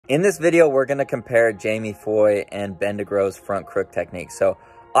In this video, we're going to compare Jamie Foy and Ben DeGros front crook technique. So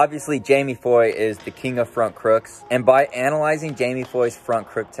obviously, Jamie Foy is the king of front crooks, and by analyzing Jamie Foy's front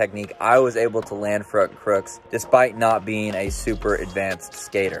crook technique, I was able to land front crooks despite not being a super advanced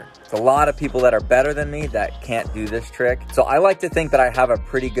skater. It's a lot of people that are better than me that can't do this trick. So I like to think that I have a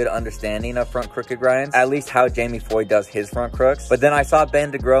pretty good understanding of front crooked grinds, at least how Jamie Foy does his front crooks. But then I saw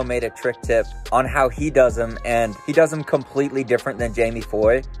Ben DeGros made a trick tip on how he does them, and he does them completely different than Jamie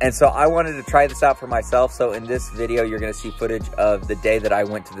Foy. And so I wanted to try this out for myself. So in this video, you're gonna see footage of the day that I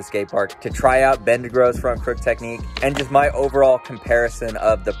went to the skate park to try out Ben DeGros front crook technique, and just my overall comparison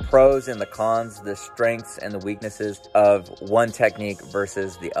of the pros and the cons, the strengths and the weaknesses of one technique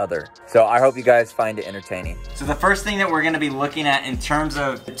versus the other. So I hope you guys find it entertaining. So the first thing that we're gonna be looking at in terms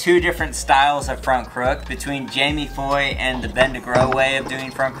of the two different styles of front crook between Jamie Foy and the Ben DeGros way of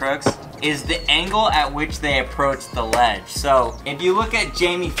doing front crooks is the angle at which they approach the ledge. So if you look at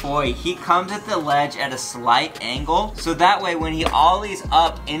Jamie Foy, he comes at the ledge at a slight angle. So that way when he ollies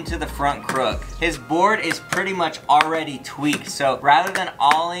up into the front crook, his board is pretty much already tweaked. So rather than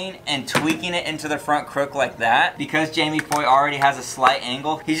ollieing and tweaking it into the front crook like that, because Jamie Foy already has a slight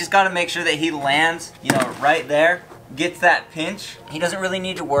angle, he's just gotta make sure that he lands, you know, right there, gets that pinch. He doesn't really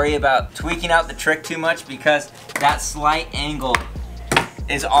need to worry about tweaking out the trick too much because that slight angle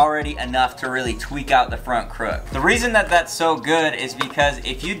is already enough to really tweak out the front crook. The reason that that's so good is because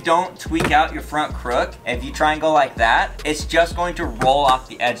if you don't tweak out your front crook, if you try and go like that, it's just going to roll off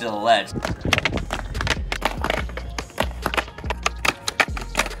the edge of the ledge.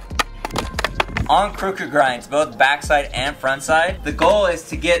 On crooked grinds, both backside and front side, the goal is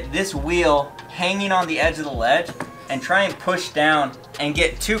to get this wheel hanging on the edge of the ledge and try and push down and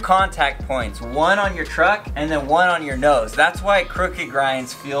get two contact points, one on your truck and then one on your nose. That's why crooked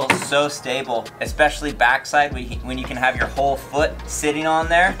grinds feel so stable, especially backside when you can have your whole foot sitting on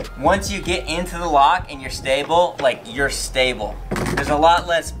there. Once you get into the lock and you're stable, like you're stable. There's a lot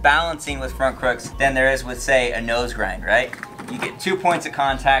less balancing with front crooks than there is with, say, a nose grind, right? You get 2 points of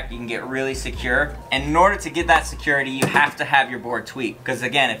contact, you can get really secure. And in order to get that security, you have to have your board tweaked. Because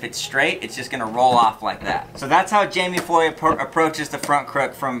again, if it's straight, it's just gonna roll off like that. So that's how Jamie Foy approaches the front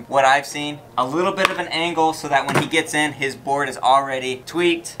crook from what I've seen. A little bit of an angle so that when he gets in, his board is already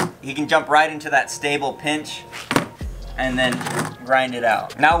tweaked. He can jump right into that stable pinch and then grind it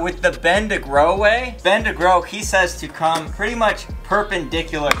out. Now with the Ben DeGros way, Ben DeGros, he says to come pretty much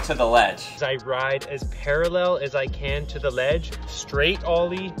perpendicular to the ledge. I ride as parallel as I can to the ledge, straight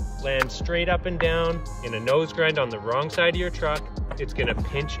ollie, land straight up and down in a nose grind on the wrong side of your truck. It's gonna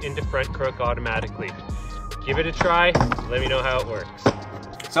pinch into front crook automatically. Give it a try, let me know how it works.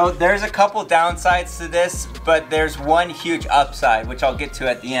 So there's a couple downsides to this, but there's one huge upside, which I'll get to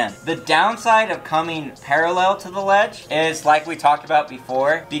at the end. The downside of coming parallel to the ledge is, like we talked about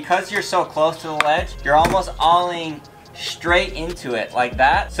before, because you're so close to the ledge, you're almost ollieing straight into it like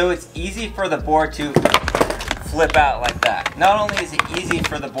that. So it's easy for the board to flip out like that. Not only is it easy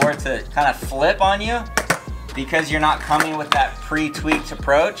for the board to kind of flip on you, because you're not coming with that pre-tweaked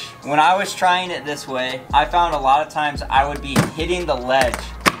approach. When I was trying it this way, I found a lot of times I would be hitting the ledge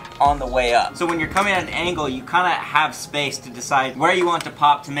on the way up. So when you're coming at an angle, you kind of have space to decide where you want to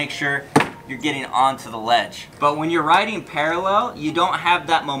pop to make sure you're getting onto the ledge. But when you're riding parallel, you don't have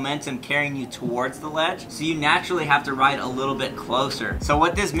that momentum carrying you towards the ledge, so you naturally have to ride a little bit closer. So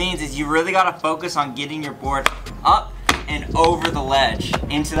what this means is you really got to focus on getting your board up and over the ledge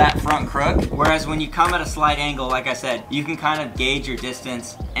into that front crook. Whereas when you come at a slight angle, like I said, you can kind of gauge your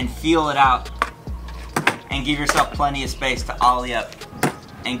distance and feel it out and give yourself plenty of space to ollie up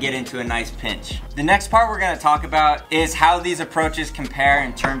and get into a nice pinch. The next part we're gonna talk about is how these approaches compare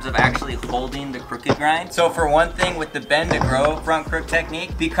in terms of actually holding the crooked grind. So for one thing, with the Ben DeGros front crook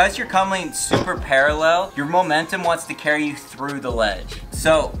technique, because you're coming super parallel, your momentum wants to carry you through the ledge.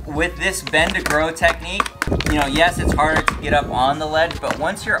 So with this Ben DeGros technique, you know, yes, it's harder to get up on the ledge, but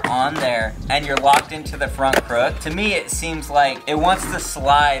once you're on there and you're locked into the front crook, to me it seems like it wants to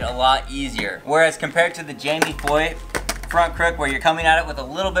slide a lot easier. Whereas compared to the Jamie Foy front crook, where you're coming at it with a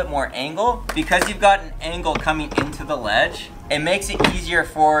little bit more angle, because you've got an angle coming into the ledge, it makes it easier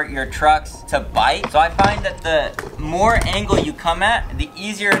for your trucks to bite. So I find that the more angle you come at, the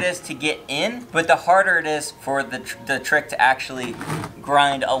easier it is to get in, but the harder it is for the trick to actually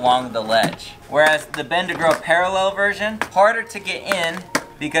grind along the ledge. Whereas the Ben DeGros parallel version, harder to get in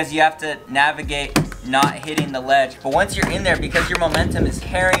because you have to navigate not hitting the ledge. But once you're in there, because your momentum is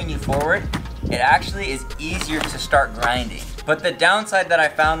carrying you forward, it actually is easier to start grinding. But the downside that I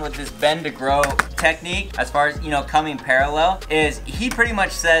found with this Ben DeGros technique, as far as, you know, coming parallel, is he pretty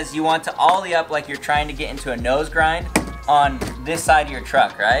much says you want to ollie up like you're trying to get into a nose grind, on this side of your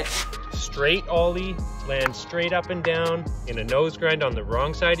truck, right? Straight ollie, land straight up and down in a nose grind on the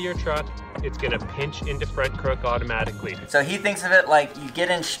wrong side of your truck. It's gonna pinch into front crook automatically. So he thinks of it like you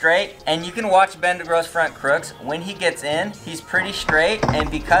get in straight, and you can watch Ben DeGros Front Crooks. When he gets in, he's pretty straight, and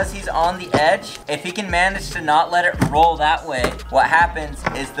because he's on the edge, if he can manage to not let it roll that way, what happens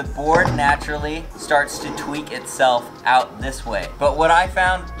is the board naturally starts to tweak itself out this way. But what I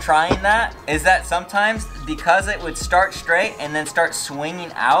found trying that is that sometimes, because it would start straight and then start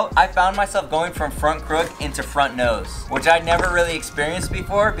swinging out, I found myself going from front crook into front nose, which I'd never really experienced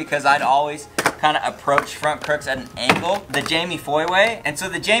before because I'd always kind of approach front crooks at an angle, the Jamie Foy way. And so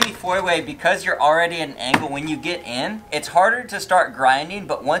the Jamie Foy way, because you're already at an angle when you get in, it's harder to start grinding,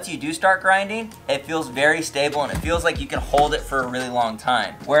 but once you do start grinding, it feels very stable and it feels like you can hold it for a really long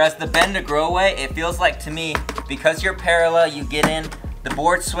time. Whereas the bend to grow way, it feels like to me, because you're parallel, you get in, the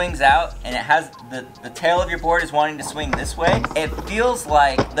board swings out and it has the tail of your board is wanting to swing this way. It feels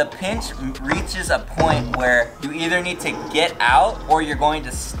like the pinch reaches a point where you either need to get out or you're going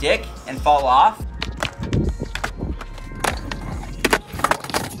to stick and fall off,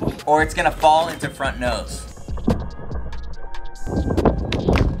 or it's gonna fall into front nose.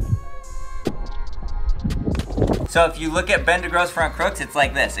 So if you look at Ben DeGros Front Crooks, it's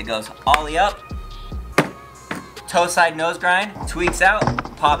like this. It goes ollie up, toe side nose grind, tweaks out,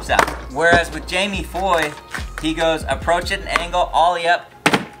 pops out. Whereas with Jamie Foy, he goes approach at an angle, ollie up,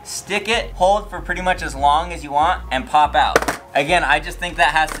 stick it, hold for pretty much as long as you want, and pop out. Again, I just think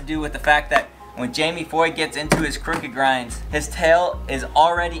that has to do with the fact that when Jamie Foy gets into his crooked grinds, his tail is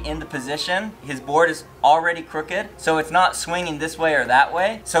already in the position, his board is already crooked, so it's not swinging this way or that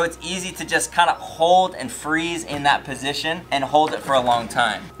way, so it's easy to just kind of hold and freeze in that position and hold it for a long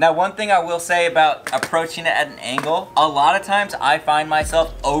time. Now, one thing I will say about approaching it at an angle, a lot of times I find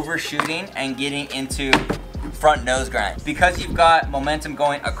myself overshooting and getting into front nose grind. Because you've got momentum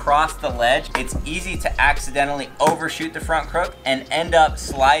going across the ledge, it's easy to accidentally overshoot the front crook and end up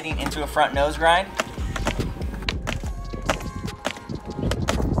sliding into a front nose grind.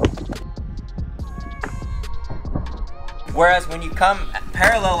 Whereas when you come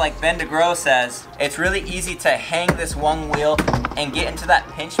parallel, like Ben DeGros says, it's really easy to hang this one wheel and get into that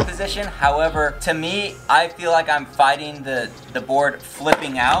pinch position. However, to me, I feel like I'm fighting the board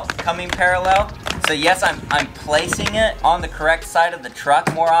flipping out coming parallel. So yes, I'm placing it on the correct side of the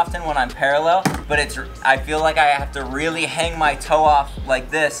truck more often when I'm parallel, but I feel like I have to really hang my toe off like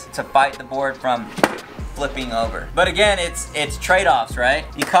this to fight the board from flipping over. But again, it's trade-offs, right?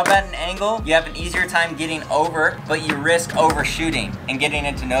 You come at an angle, you have an easier time getting over, but you risk overshooting and getting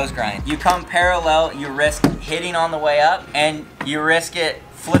into nose grind. You come parallel, you risk hitting on the way up, and you risk it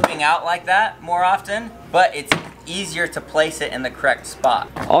flipping out like that more often, but it's easier to place it in the correct spot.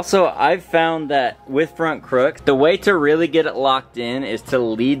 Also, I've found that with front crook, the way to really get it locked in is to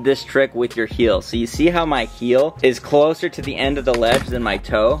lead this trick with your heel. So you see how my heel is closer to the end of the ledge than my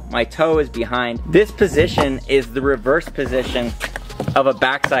toe? My toe is behind. This position is the reverse position of a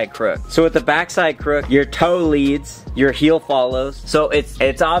backside crook. So with the backside crook, your toe leads, your heel follows. So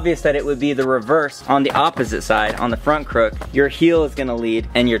it's obvious that it would be the reverse on the opposite side. On the front crook, your heel is gonna lead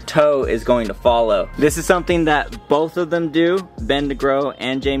and your toe is going to follow. This is something that both of them do, Ben DeGros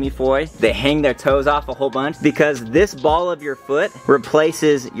and Jamie Foy. They hang their toes off a whole bunch because this ball of your foot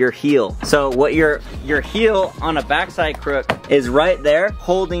replaces your heel. So what your heel on a backside crook is right there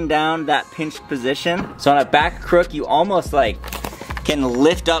holding down that pinched position. So on a back crook, you almost like can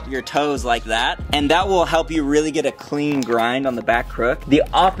lift up your toes like that, and that will help you really get a clean grind on the back crook. The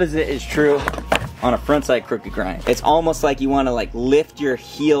opposite is true on a front side crooked grind. It's almost like you want to like lift your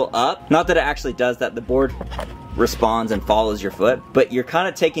heel up. Not that it actually does that, the board responds and follows your foot, but you're kind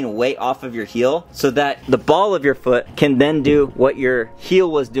of taking weight off of your heel so that the ball of your foot can then do what your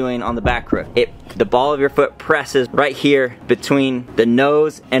heel was doing on the back crook. The ball of your foot presses right here between the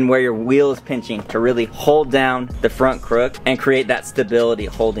nose and where your wheel is pinching to really hold down the front crook and create that stability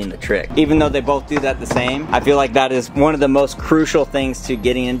holding the trick. Even though they both do that the same, I feel like that is one of the most crucial things to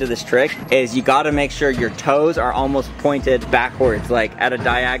getting into this trick is you got to make sure your toes are almost pointed backwards, like at a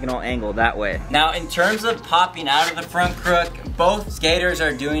diagonal angle that way. Now in terms of popping out of the front crook, both skaters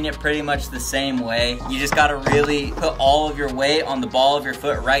are doing it pretty much the same way. You just got to really put all of your weight on the ball of your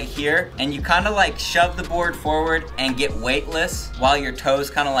foot right here, and you kind of like shove the board forward and get weightless while your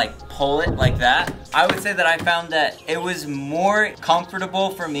toes kind of like pull it like that. I would say that I found that it was more comfortable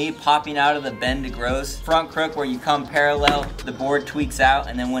for me popping out of the Ben DeGros front crook where you come parallel, the board tweaks out,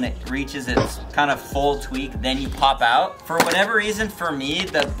 and then when it reaches its kind of full tweak, then you pop out. For whatever reason, for me,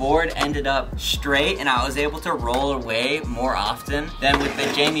 the board ended up straight and I was able to roll away more often than with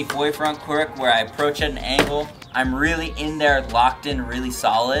the Jamie Foy Front Crook where I approach at an angle, I'm really in there, locked in really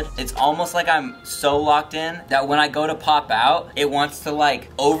solid. It's almost like I'm so locked in that when I go to pop out, it wants to like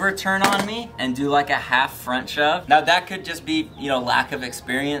overturn on me and do like a half front shove. Now that could just be, you know, lack of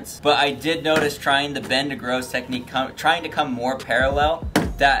experience, but I did notice trying the bend to gross technique, trying to come more parallel,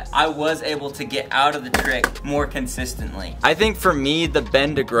 that I was able to get out of the trick more consistently. I think for me, the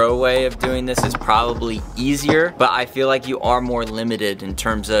bend to grow way of doing this is probably easier, but I feel like you are more limited in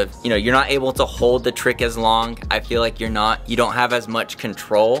terms of, you know, you're not able to hold the trick as long. I feel like you don't have as much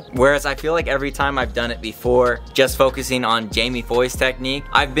control. Whereas I feel like every time I've done it before, just focusing on Jamie Foy's technique,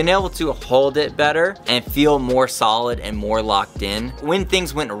 I've been able to hold it better and feel more solid and more locked in when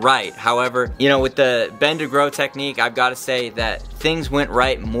things went right. However, you know, with the bend to grow technique, I've got to say that things went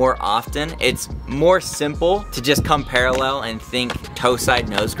right more often. It's more simple to just come parallel and think toe side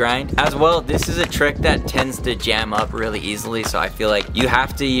nose grind. As well, this is a trick that tends to jam up really easily, so I feel like you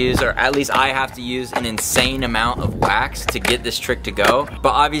have to use, or at least I have to use, an insane amount of wax to get this trick to go.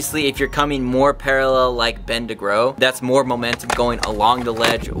 But obviously, if you're coming more parallel like bend to grow, that's more momentum going along the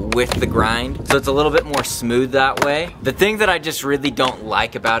ledge with the grind, so it's a little bit more smooth that way. The thing that I just really don't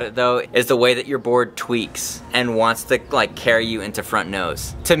like about it though is the way that your board tweaks and wants to like carry you into front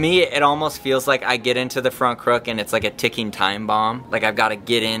nose. To me, it almost feels like I get into the front crook and it's like a ticking time bomb. Like I've got to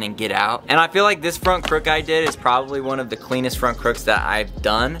get in and get out. And I feel like this front crook I did is probably one of the cleanest front crooks that I've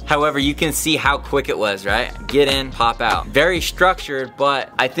done. However, you can see how quick it was, right? Get in, pop out. Very structured,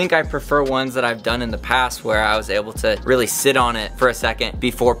 but I think I prefer ones that I've done in the past where I was able to really sit on it for a second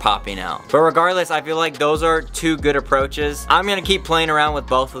before popping out. But regardless, I feel like those are two good approaches. I'm gonna keep playing around with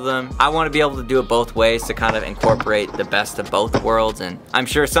both of them. I want to be able to do it both ways to kind of incorporate the best of both worlds, and I'm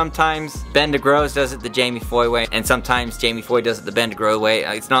sure sometimes bend to grows does it the Jamie Foy way, and sometimes Jamie Foy does it the bend to grow way.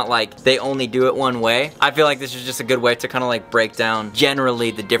 It's not like they only do it one way. I feel like this is just a good way to kind of like break down generally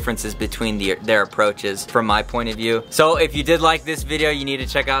the differences between their approaches from my point of view. So if you did like this video, you need to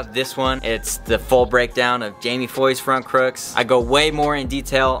check out this one. It's the full breakdown of Jamie Foy's front crooks. I go way more in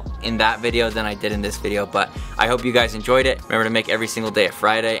detail in that video than I did in this video, but I hope you guys enjoyed it. Remember to make every single day a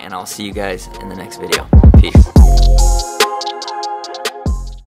Friday, and I'll see you guys in the next video. Peace.